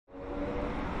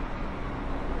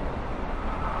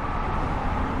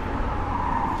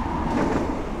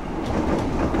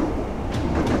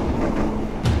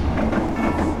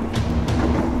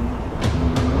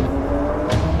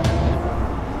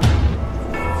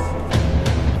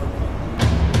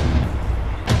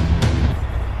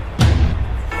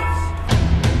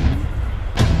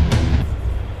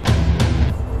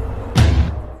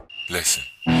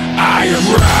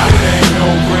am right. It ain't no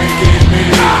breaking me.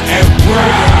 I am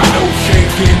right. It ain't no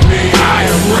shaking me. I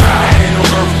am right. Ain't no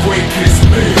earthquake, it's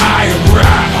me. I am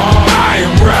right. I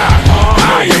am right.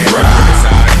 I am right.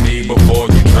 Criticize me before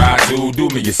you try to do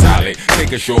me a solid.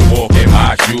 Take a short walk in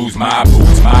my shoes, my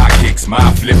boots, my kicks,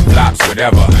 my flip-flops,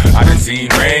 whatever. I done seen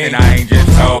rain, I ain't just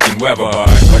talking weather.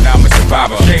 But I'm a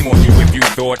survivor. Shame on you if you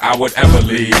thought I would ever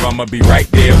leave. I'ma be right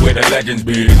there where the legends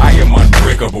be. I am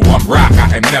unbreakable, I'm rock,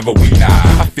 I am never weak.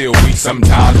 Nah, I feel weak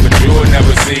sometimes, but you'll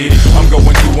never see. I'm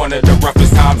going through one of the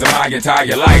roughest times of my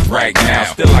entire life right now.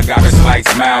 Still I got a slight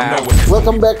smile.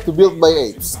 Welcome back to Built by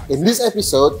Apes. In this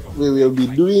episode, we will be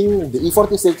doing the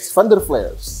E46 Fender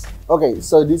FLARES. Okay,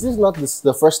 so this is not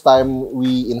the first time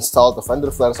we installed the Fender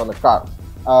FLARES on a car.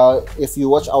 If you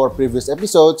watch our previous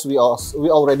episodes, we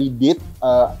already did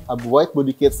a wide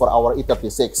body kit for our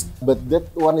E46, but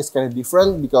that one is kind of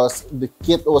different because the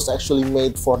kit was actually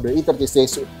made for the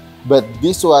E36, but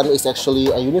this one is actually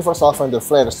a universal Fender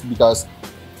FLARES because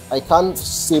I can't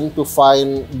seem to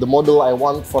find the model I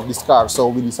want for this car, so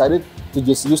we decided to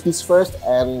just use this first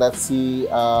and let's see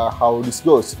how this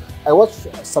goes. I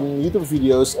watched some YouTube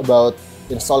videos about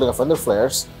installing a Fender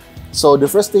FLARES. So the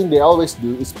first thing they always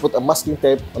do is put a masking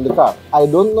tape on the car. I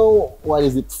don't know what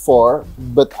is it for,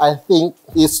 but I think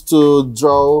it's to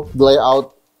draw the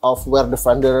layout of where the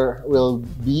fender will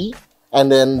be.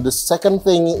 And then the second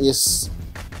thing is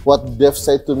what Dev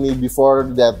said to me before,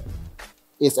 that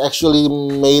it's actually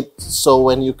made so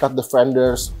when you cut the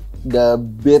fenders, the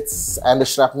bits and the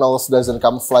shrapnels doesn't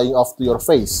come flying off to your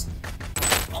face.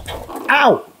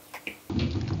 Ow!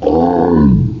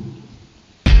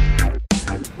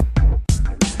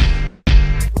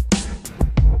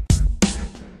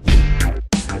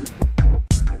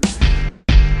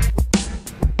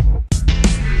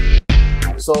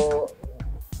 So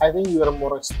I think you are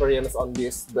more experienced on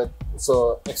this, but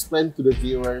so explain to the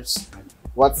viewers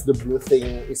what's the blue thing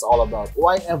is all about.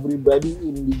 Why everybody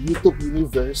in the YouTube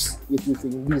universe is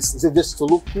using this? Is it just to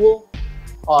look cool,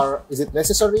 or is it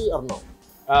necessary or no?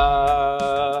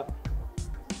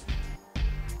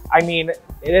 I mean,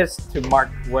 it is to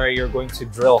mark where you're going to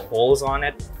drill holes on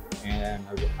it, and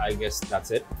I guess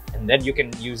that's it. And then you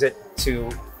can use it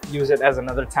as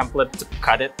another template to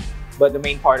cut it. But the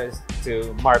main part is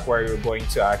to mark where you're going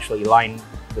to actually line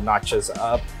the notches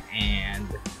up and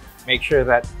make sure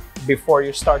that before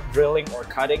you start drilling or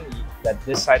cutting, that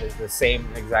this side is the same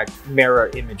exact mirror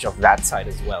image of that side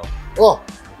as well. Oh,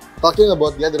 talking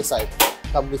about the other side,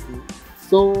 come with me.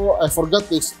 So I forgot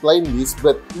to explain this,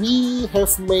 but we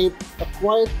have made a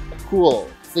quite cool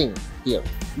thing here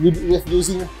with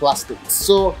using plastics.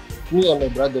 So me and my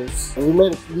brothers, we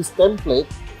made this template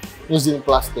using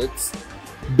plastics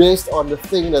based on the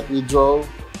thing that we draw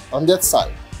on that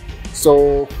side.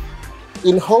 So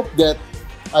in hope that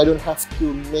I don't have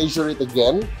to measure it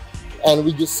again, and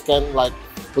we just can like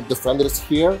put the fenders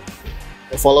here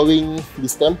following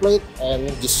this template and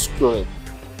just screw it.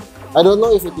 I don't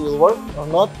know if it will work or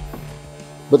not,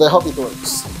 but I hope it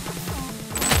works.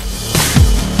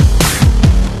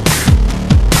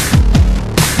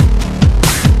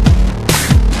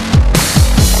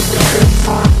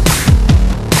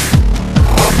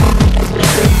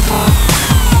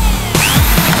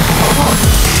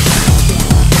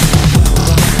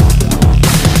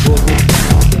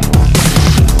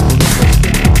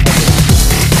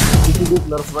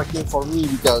 Nerve-wracking for me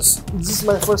because this is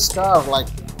my first car. Like,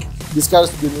 this car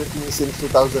has been with me since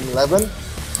 2011,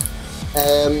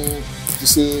 and to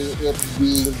see it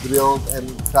being drilled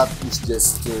and cut is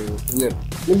just weird.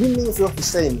 Maybe it feels the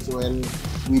same when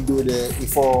we do the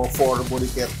Ep.4 body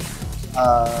kit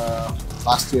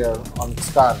last year on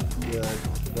this car. But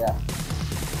yeah,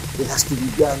 it has to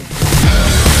be done.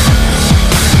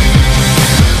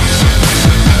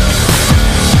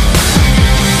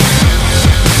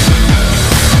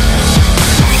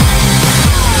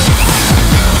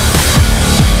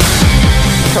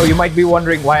 So you might be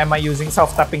wondering, why am I using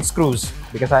self-tapping screws?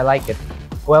 Because I like it.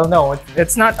 Well, no,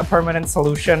 it's not a permanent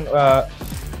solution.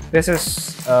 This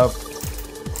is a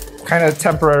kind of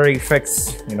temporary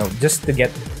fix, you know, just to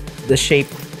get the shape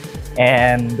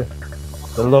and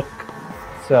the look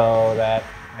so that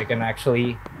I can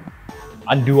actually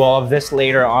undo all of this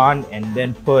later on and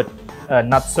then put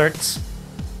nut certs,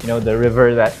 you know, the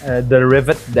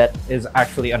rivet that is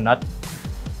actually a nut,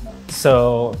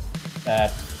 so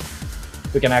that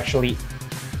we can actually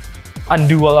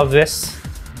undo all of this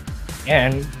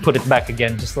and put it back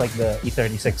again, just like the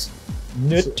E46.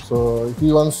 So if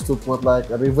he wants to put like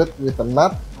a rivet with a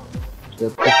nut,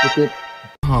 just put it.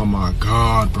 Oh my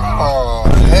god, bro. Oh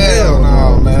hell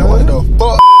no, man. What the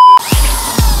fuck?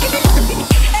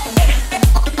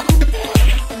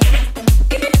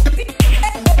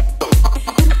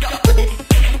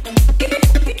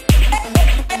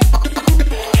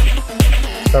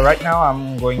 So right now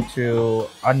I'm going to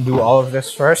undo all of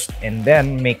this first and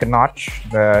then make a notch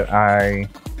that I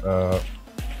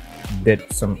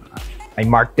I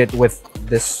marked it with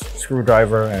this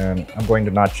screwdriver, and I'm going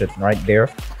to notch it right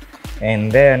there.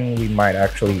 And then we might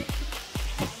actually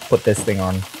put this thing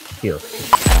on here.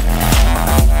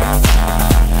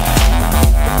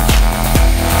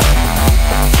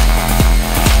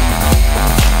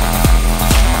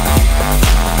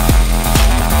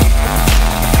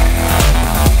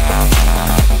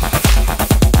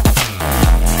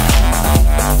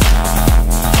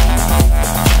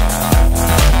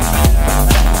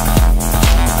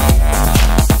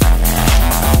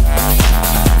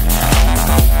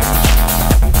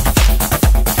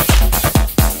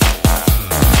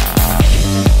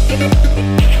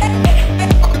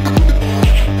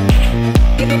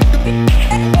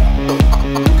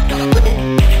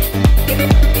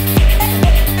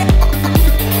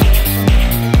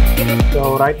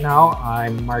 So right now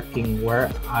I'm marking where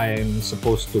I'm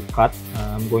supposed to cut.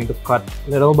 I'm going to cut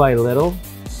little by little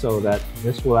so that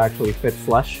this will actually fit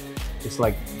flush, just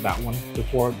like that one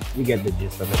before. You get the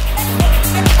gist of it.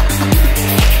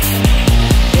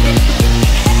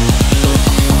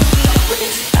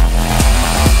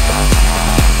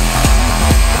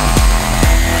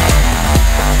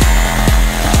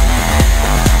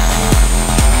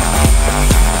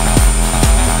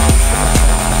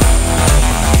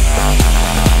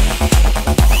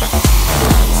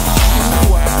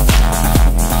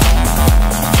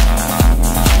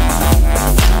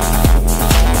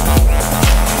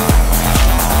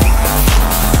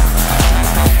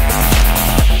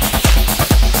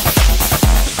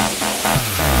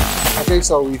 Okay,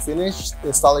 so we finished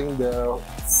installing the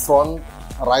front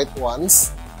right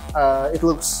ones. It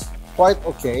looks quite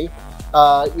okay.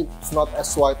 It's not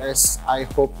as white as I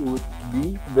hoped it would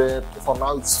be, but for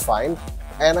now it's fine.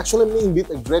 And actually Ming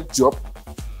did a great job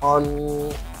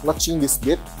on notching this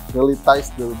bit, really ties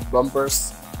the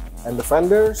bumpers and the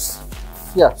fenders.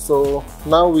 Yeah, so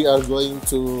now we are going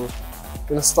to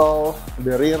install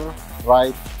the rear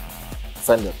right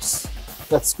fenders.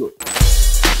 That's good.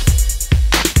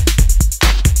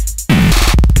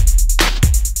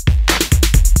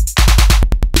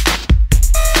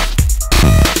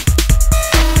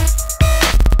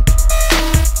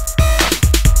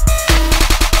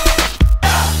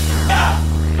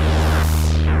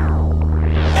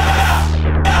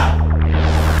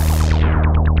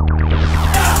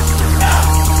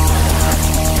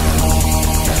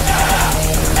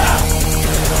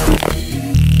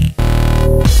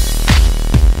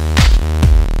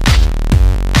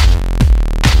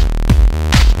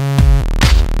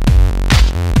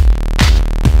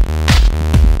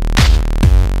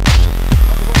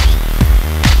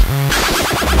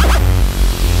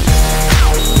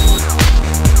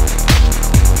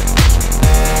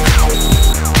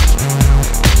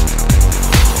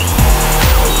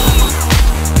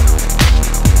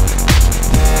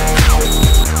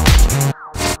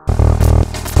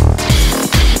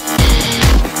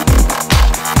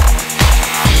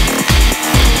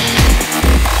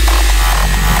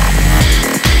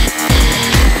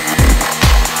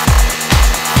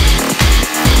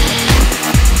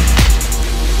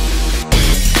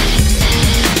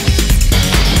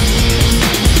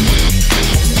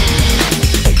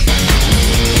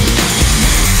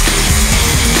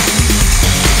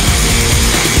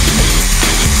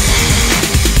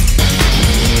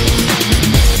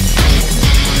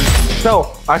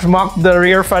 So I've mocked the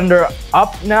rear fender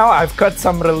up now. I've cut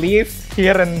some relief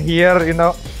here and here, you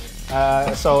know,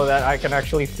 so that I can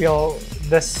actually feel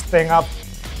this thing up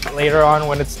later on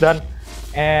when it's done.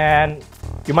 And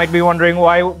you might be wondering,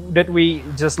 why did we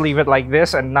just leave it like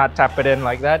this and not tap it in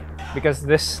like that? Because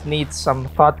this needs some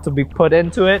thought to be put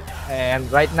into it. And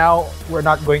right now, we're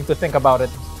not going to think about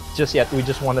it just yet. We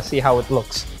just want to see how it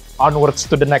looks. Onwards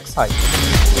to the next height.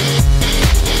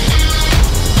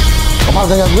 Kapal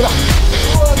dengan gue dah.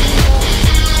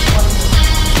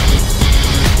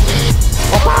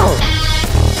 Kapal.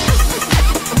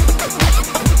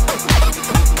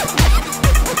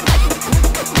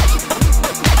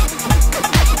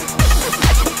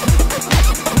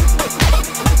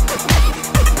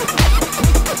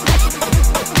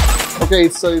 Okay,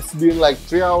 so it's been like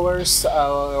 3 hours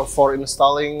for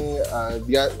installing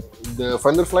the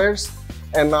fender flares.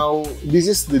 And now this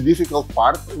is the difficult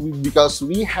part, because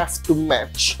we have to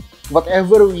match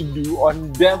whatever we do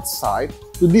on that side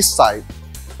to this side,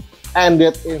 and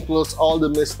that includes all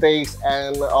the mistakes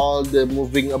and all the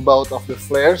moving about of the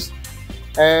flares.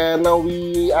 And now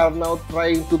we are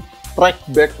trying to track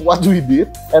back what we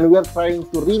did, and we are trying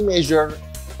to remeasure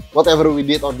whatever we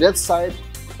did on that side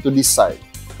to this side.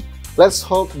 Let's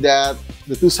hope that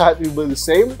the two sides will be the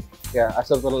same. Yeah, I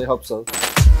certainly hope so.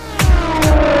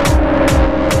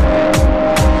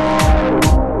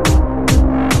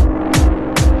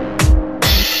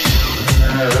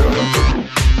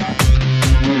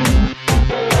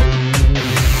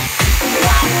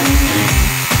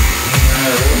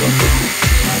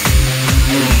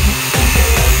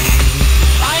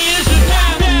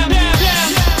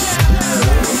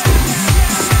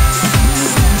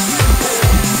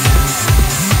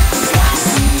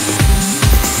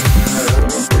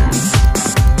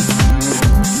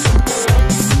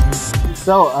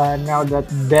 So now that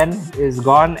Ben is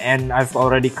gone and I've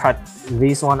already cut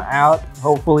these one out,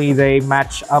 hopefully they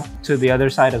match up to the other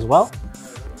side as well.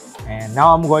 And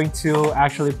now I'm going to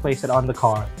actually place it on the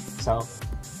car. So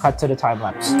cut to the time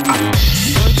lapse. Put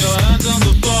your hands on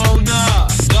the phone now,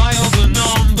 dial the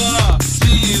number,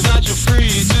 see that you're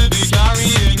free to be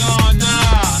carrying on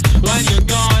now. When you're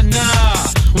gone now,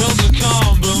 will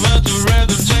succumb, but let the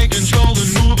rhythm take control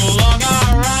and move along,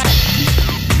 alright.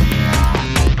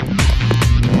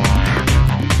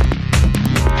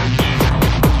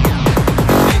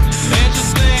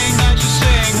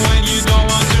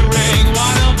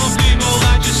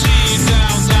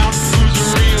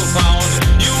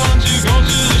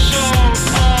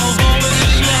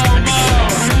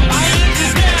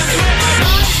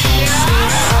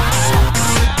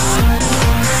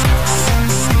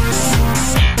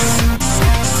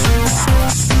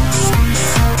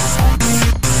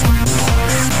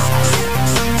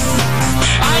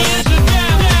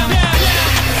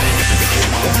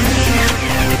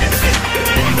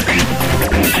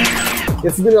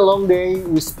 It's been a long day.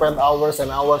 We spent hours and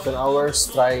hours and hours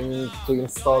trying to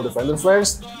install the Fender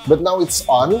flares, but now it's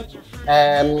on,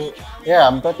 and yeah,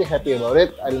 I'm pretty happy about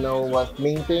it. I don't know what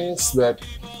main things, but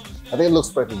I think it looks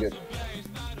pretty good.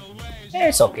 Yeah,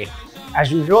 it's okay.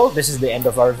 As usual, this is the end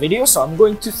of our video, so I'm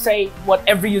going to say what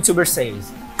every YouTuber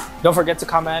says. Don't forget to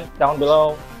comment down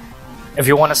below if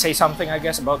you want to say something, I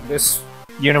guess, about this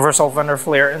universal Fender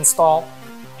flare install.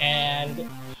 And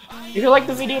if you like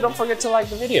the video, don't forget to like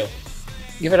the video.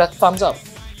 Give it a thumbs up.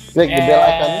 Click the bell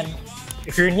icon.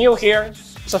 If you're new here,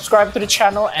 subscribe to the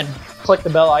channel and click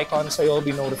the bell icon so you'll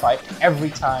be notified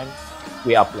every time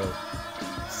we upload.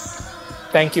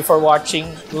 Thank you for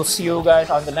watching. We'll see you guys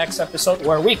on the next episode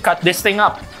where we cut this thing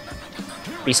up.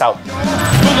 Peace out.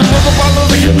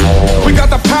 We got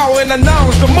the power and the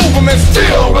knowledge to move them and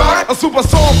still rock. A super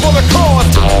song for the cause.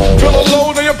 Fill a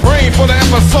load on your brain for the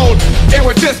episode. It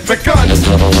was just begun.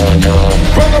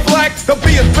 Brother Black, the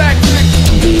beat is back.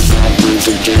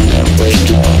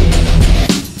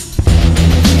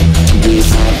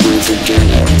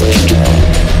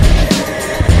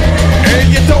 And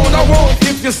you don't, I won't.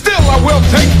 If you're still, I will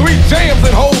take 3 jams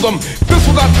and hold them. This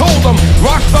was I told them.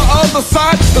 Rock the other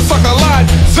side, the sucker lied.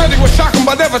 Said he was shocking,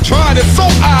 but never tried it. So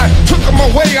I took him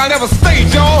away, I never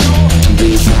stayed, y'all.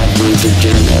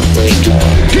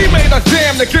 He made a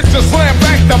jam to get you slammed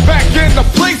back to back in the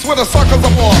place where the suckers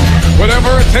are born.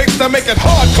 Whatever it takes to make it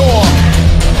hardcore.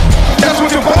 That's what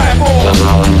you're buying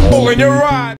for. Pulling your ride.